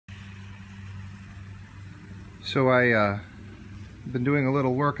So I've been doing a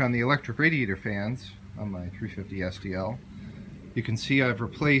little work on the electric radiator fans on my 350 SDL. You can see I've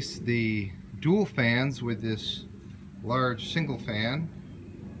replaced the dual fans with this large single fan.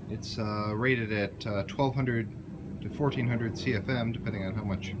 It's rated at 1200 to 1400 CFM, depending on how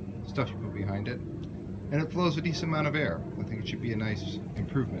much stuff you put behind it. And it flows a decent amount of air. I think it should be a nice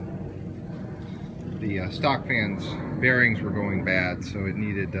improvement. The stock fan's bearings were going bad, so it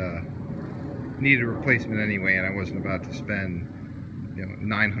needed a replacement anyway, and I wasn't about to spend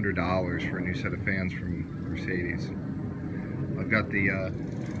 $900 for a new set of fans from Mercedes. I've got the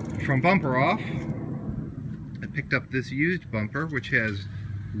front bumper off. I picked up this used bumper, which has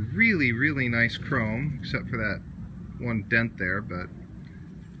really nice chrome, except for that one dent there, but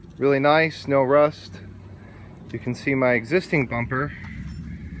really nice, no rust. You can see my existing bumper.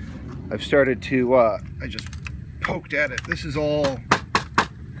 I've started to, I just poked at it. This is all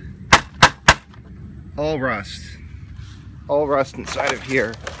rust. All rust inside of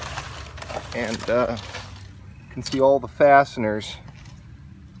here. And you can see all the fasteners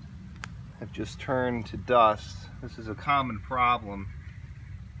have just turned to dust. This is a common problem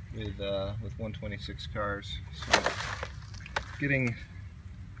with 126 cars. So getting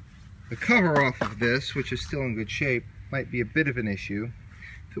the cover off of this, which is still in good shape, might be a bit of an issue.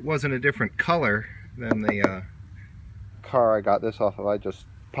 If it wasn't a different color than the car I got this off of, I'd just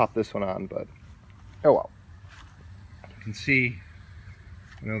pop this one on, but oh well. You can see,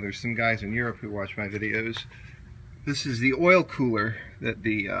 I know there's some guys in Europe who watch my videos. This is the oil cooler that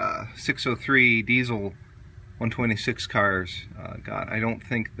the 603 diesel 126 cars got. I don't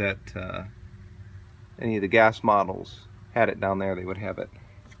think that any of the gas models had it down there. They would have it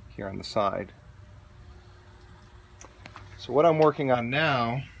here on the side. So what I'm working on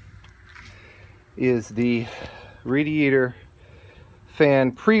now is the radiator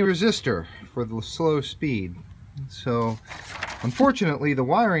fan pre-resistor for the slow speed. So unfortunately the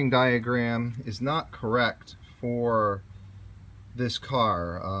wiring diagram is not correct for this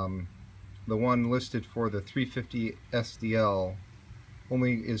car. The one listed for the 350 SDL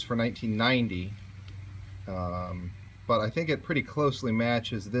only is for 1990, but I think it pretty closely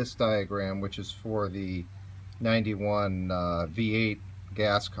matches this diagram, which is for the 91 V8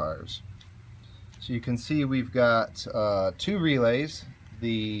 gas cars. So you can see we've got two relays,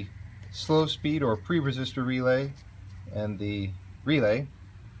 the slow speed or pre-resistor relay and the relay.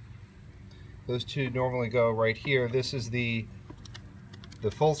 Those two normally go right here. This is the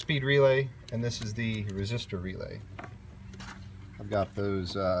full speed relay, and this is the resistor relay. I've got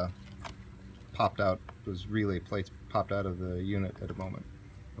those popped out, those relay plates popped out of the unit at a moment,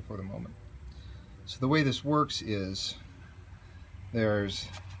 before the moment. So the way this works is there's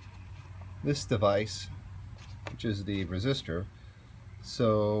this device, which is the resistor.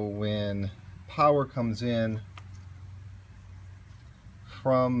 So when power comes in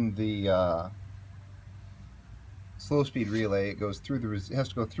from the slow speed relay, it goes through it has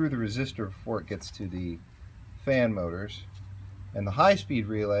to go through the resistor before it gets to the fan motors, and the high speed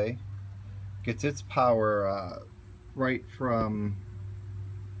relay gets its power right from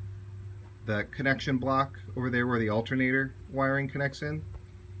the connection block over there where the alternator wiring connects in,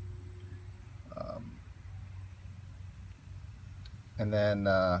 and then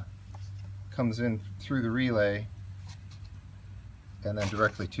comes in through the relay and then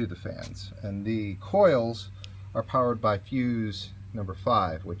directly to the fans. And the coils are powered by fuse number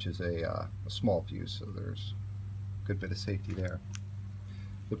 5, which is a small fuse, so there's a good bit of safety there.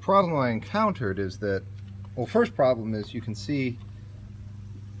 The problem I encountered is that, well, first problem is you can see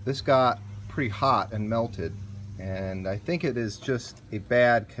this got pretty hot and melted, and I think it is just a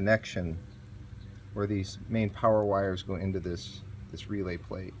bad connection where these main power wires go into this relay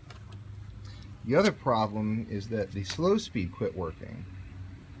plate. The other problem is that the slow speed quit working,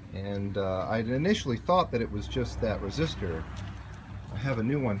 and I initially thought that it was just that resistor. I have a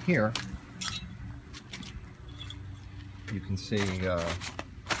new one here. You can see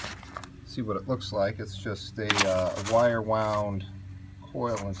what it looks like. It's just a wire wound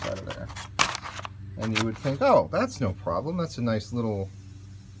coil inside of there. And you would think, oh, that's no problem. That's a nice little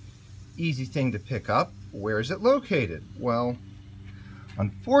easy thing to pick up. Where is it located? Well,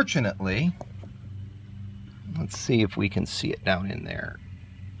 unfortunately, let's see if we can see it down in there.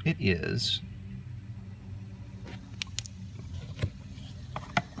 It is,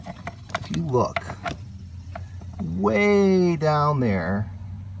 if you look way down there,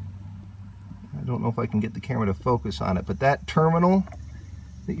 I don't know if I can get the camera to focus on it, but that terminal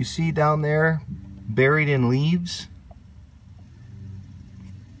that you see down there buried in leaves,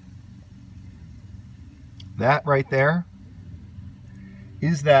 that right there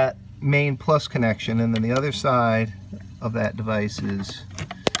is that main plus connection, and then the other side of that device is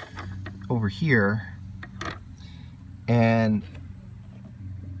over here. And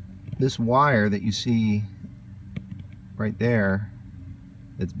this wire that you see right there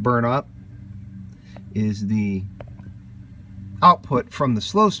that's burnt up is the output from the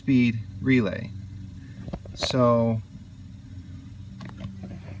slow speed relay. So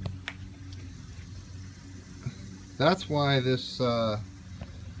that's why this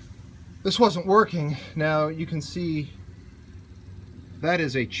wasn't working. Now you can see that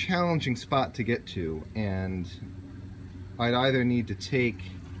is a challenging spot to get to, and I'd either need to take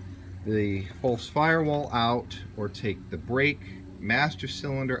the false firewall out or take the brake master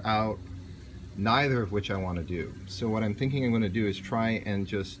cylinder out, neither of which I want to do. So what I'm thinking I'm going to do is try and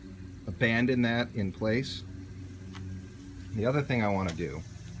just abandon that in place. The other thing I want to do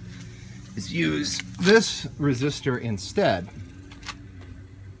is use this resistor instead.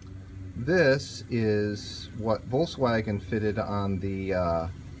 This is what Volkswagen fitted on the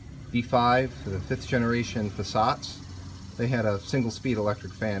B5, the 5th generation Passats. They had a single speed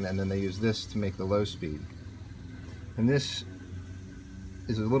electric fan, and then they used this to make the low speed. And this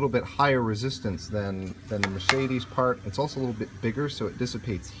is a little bit higher resistance than the Mercedes part. It's also a little bit bigger, so it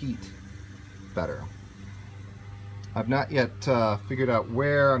dissipates heat better. I've not yet figured out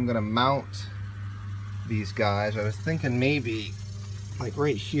where I'm going to mount these guys. I was thinking maybe like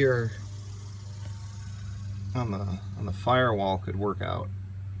right here on the firewall could work out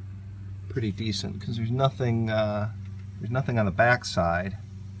pretty decent, because there's nothing on the back side.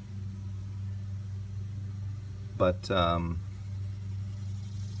 But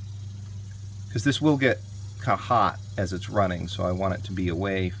because this will get kind of hot as it's running, so I want it to be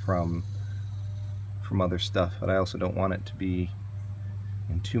away from other stuff, but I also don't want it to be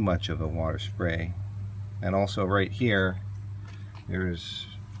in too much of a water spray. And also right here there's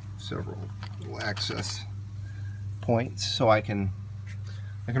several little access points, so I can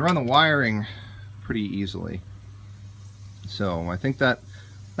run the wiring pretty easily. So I think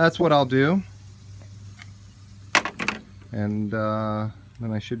that's what I'll do, and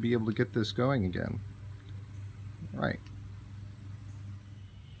then I should be able to get this going again. Right.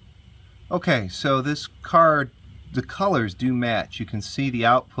 Okay, so this card, the colors do match. You can see the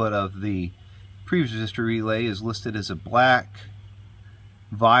output of the previous resistor relay is listed as a black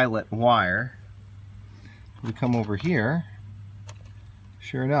violet wire. We come over here,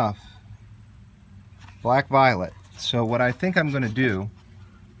 sure enough, black violet. So what I think I'm going to do,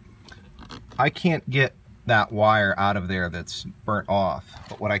 I can't get that wire out of there that's burnt off,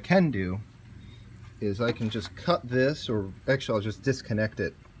 but what I can do is I can just cut this, or actually I'll just disconnect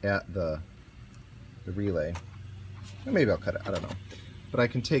it at the relay. Or maybe I'll cut it, I don't know. But I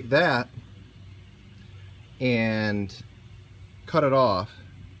can take that and cut it off.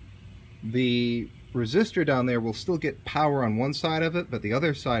 The resistor down there will still get power on one side of it, but the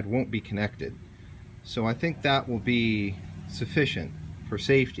other side won't be connected. So I think that will be sufficient for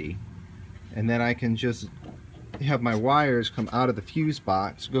safety. And then I can just have my wires come out of the fuse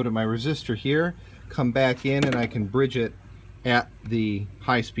box, go to my resistor here, come back in, and I can bridge it at the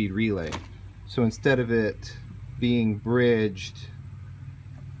high-speed relay. So instead of it being bridged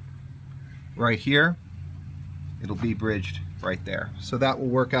right here, it'll be bridged right there. So that will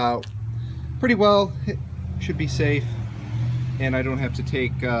work out pretty well. It should be safe, and I don't have to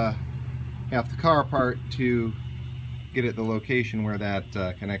take half the car apart to get at the location where that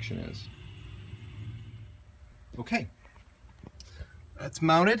connection is. Okay, that's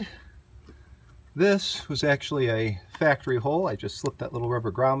mounted. This was actually a factory hole. I just slipped that little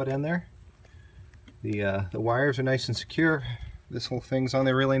rubber grommet in there. The wires are nice and secure. This whole thing's on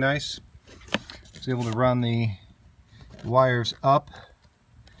there really nice. I was able to run the wires up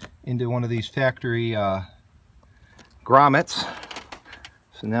into one of these factory grommets.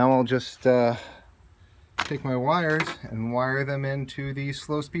 So now I'll just take my wires and wire them into the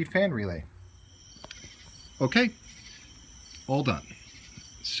slow speed fan relay. Okay, all done.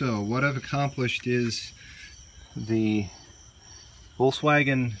 So what I've accomplished is the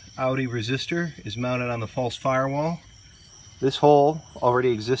Volkswagen Audi resistor is mounted on the false firewall. This hole already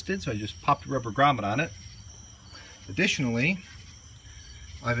existed, so I just popped a rubber grommet on it. Additionally,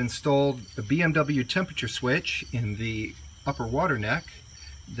 I've installed the BMW temperature switch in the upper water neck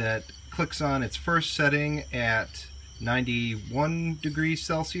that clicks on its first setting at 91 degrees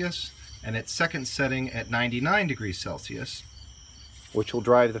Celsius and its second setting at 99 degrees Celsius, which will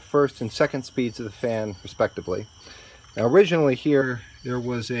drive the first and second speeds of the fan respectively. Now originally here there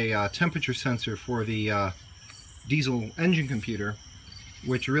was a temperature sensor for the diesel engine computer,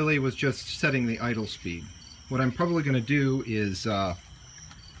 which really was just setting the idle speed. What I'm probably going to do is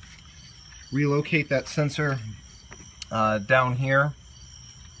relocate that sensor down here.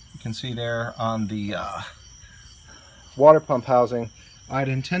 You can see there on the water pump housing. I'd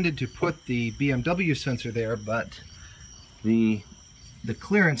intended to put the BMW sensor there, but the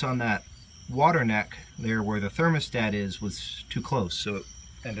clearance on that water neck there where the thermostat is was too close, so it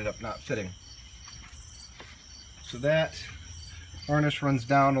ended up not fitting. So that harness runs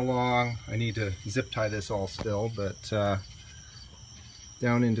down along. I need to zip tie this all still, but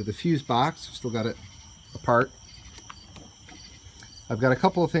down into the fuse box. Still got it apart. I've got a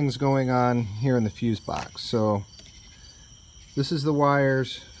couple of things going on here in the fuse box. So this is the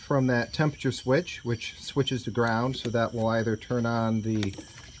wires from that temperature switch, which switches to ground, so that will either turn on the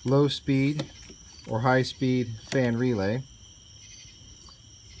low speed or high speed fan relay.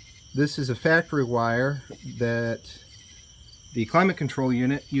 This is a factory wire that the climate control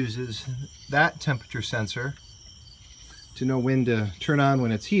unit uses that temperature sensor to know when to turn on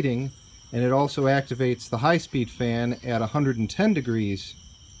when it's heating, and it also activates the high speed fan at 110 degrees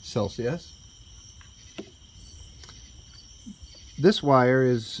Celsius. This wire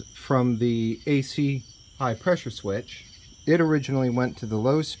is from the AC high pressure switch. It originally went to the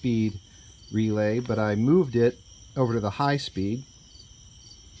low speed relay, but I moved it over to the high speed.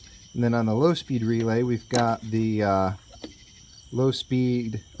 And then on the low speed relay, we've got the low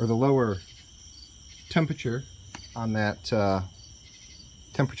speed, or the lower temperature on that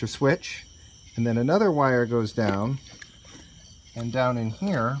temperature switch. And then another wire goes down, and down in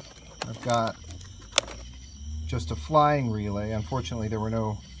here I've got just a flying relay. Unfortunately, there were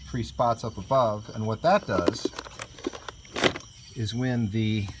no free spots up above, and what that does is when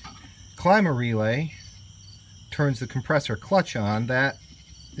the climate relay turns the compressor clutch on, that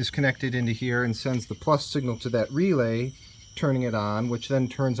is connected into here and sends the plus signal to that relay, turning it on, which then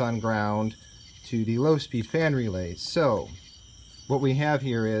turns on ground to the low speed fan relay. So what we have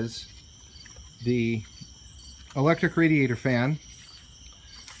here is the electric radiator fan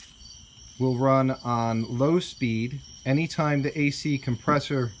will run on low speed anytime the AC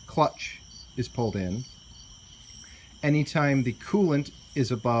compressor clutch is pulled in, anytime the coolant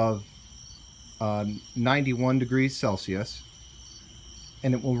is above 91 degrees Celsius,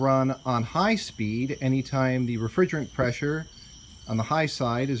 and it will run on high speed anytime the refrigerant pressure on the high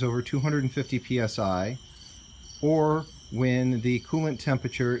side is over 250 psi, or when the coolant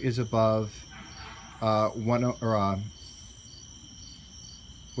temperature is above 99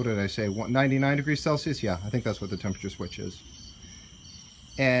 degrees Celsius? Yeah, I think that's what the temperature switch is.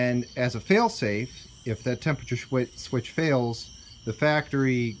 And as a fail-safe, if that temperature switch fails, the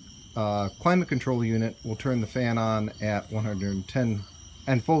factory climate control unit will turn the fan on at 110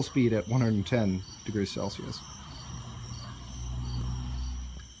 and full speed at 110 degrees Celsius.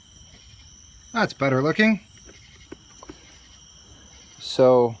 That's better looking.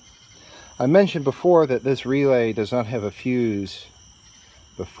 So I mentioned before that this relay does not have a fuse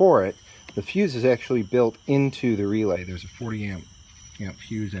before it. The fuse is actually built into the relay. There's a 40 amp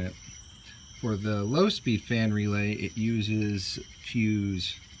fuse in it. For the low speed fan relay, it uses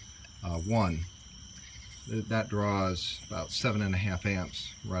fuse 1. That draws about 7.5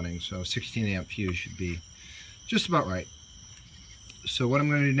 amps running, so 16 amp fuse should be just about right. So what I'm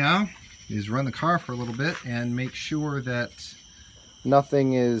going to do now is run the car for a little bit and make sure that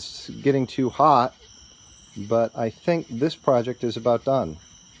nothing is getting too hot, but I think this project is about done.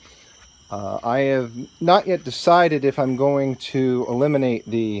 I have not yet decided if I'm going to eliminate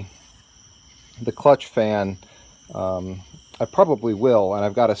the clutch fan. I probably will, and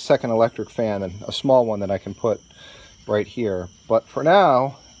I've got a second electric fan, and a small one that I can put right here. But for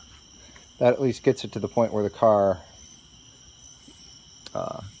now, that at least gets it to the point where the car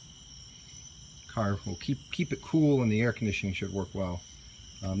will keep it cool, and the air conditioning should work well.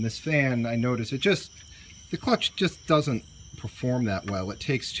 This fan, I notice the clutch just doesn't perform that well. It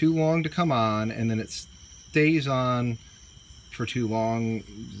takes too long to come on, and then it stays on for too long,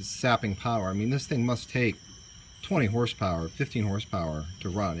 sapping power. I mean, this thing must take 20 horsepower, 15 horsepower to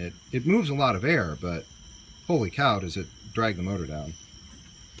run. It moves a lot of air, but holy cow, does it drag the motor down.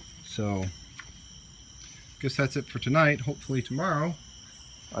 So, guess that's it for tonight. Hopefully tomorrow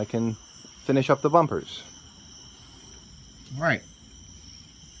I can finish up the bumpers. All right.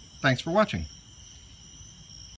 Thanks for watching.